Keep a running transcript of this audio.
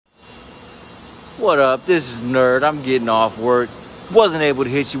What up? This is Nerd. I'm getting off work. Wasn't able to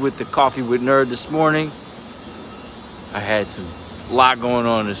hit you with the coffee with Nerd this morning. I had some lot going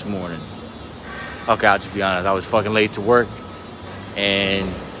on this morning. Okay, I'll just be honest. I was fucking late to work and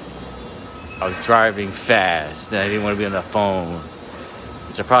I was driving fast and I didn't want to be on the phone,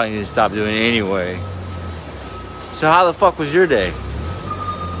 which I probably need to stop doing anyway. So how the fuck was your day?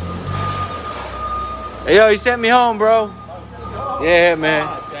 Hey, yo, you sent me home, bro. Yeah, man.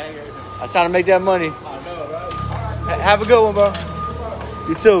 I was trying to make that money. I know, right? Have a good one, bro.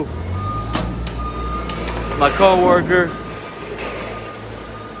 You too. My co-worker.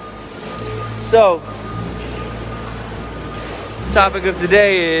 So, topic of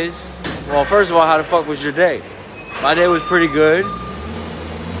today is, well, first of all, how the fuck was your day? My day was pretty good.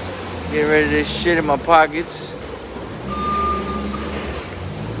 Getting rid of this shit in my pockets.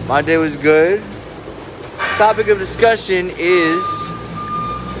 My day was good. Topic of discussion is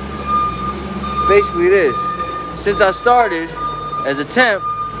basically this. Since I started as a temp,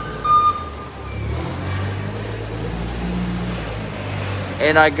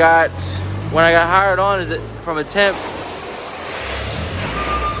 and when I got hired on from a temp,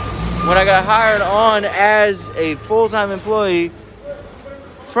 when I got hired on as a full-time employee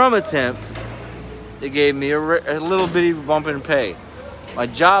from a temp, they gave me a little bitty bump in pay. My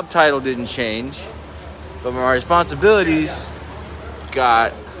job title didn't change, but my responsibilities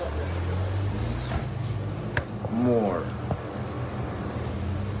got more.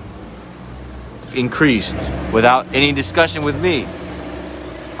 Increased without any discussion with me.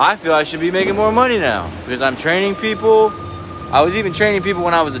 I feel I should be making more money now because I'm training people. I was even training people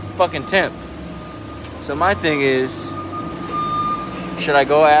when I was a fucking temp. So my thing is, should I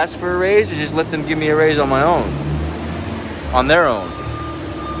go ask for a raise or just let them give me a raise on my own? On their own?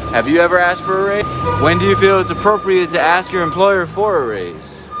 Have you ever asked for a raise? When do you feel it's appropriate to ask your employer for a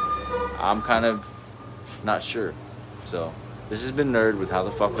raise? I'm kind of not sure. So this has been Nerd with How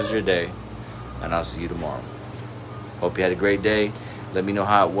the Fuck Was Your Day, and I'll see you tomorrow. Hope you had a great day. Let me know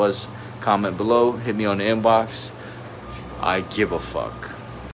how it was. Comment below. Hit me on the inbox. I give a fuck.